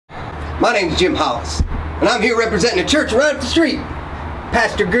My name's Jim Hollis, and I'm here representing a church right up the street,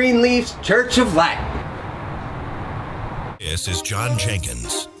 Pastor Greenleaf's Church of Light. This is John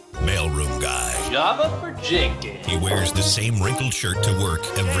Jenkins, mailroom guy. Java for Jenkins. He wears the same wrinkled shirt to work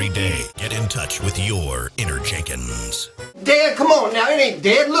every day. Get in touch with your inner Jenkins. Dad, come on now, it ain't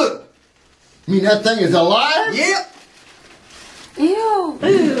dead, look. You mean that thing is alive? Yep. Ew.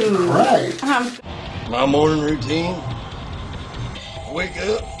 Ooh. Right. My morning routine. Wake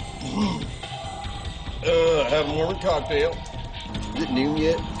up. Have a morning cocktail. Is it noon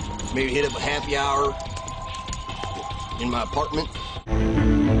yet? Maybe hit up a happy hour in my apartment.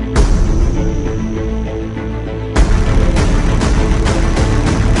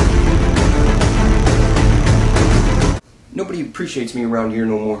 Nobody appreciates me around here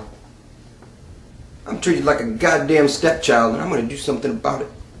no more. I'm treated like a goddamn stepchild, and I'm gonna do something about it.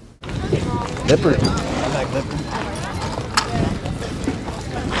 Leopard. I like leopard.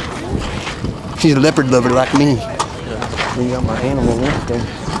 She's a leopard lover like me. You got my animal instinct.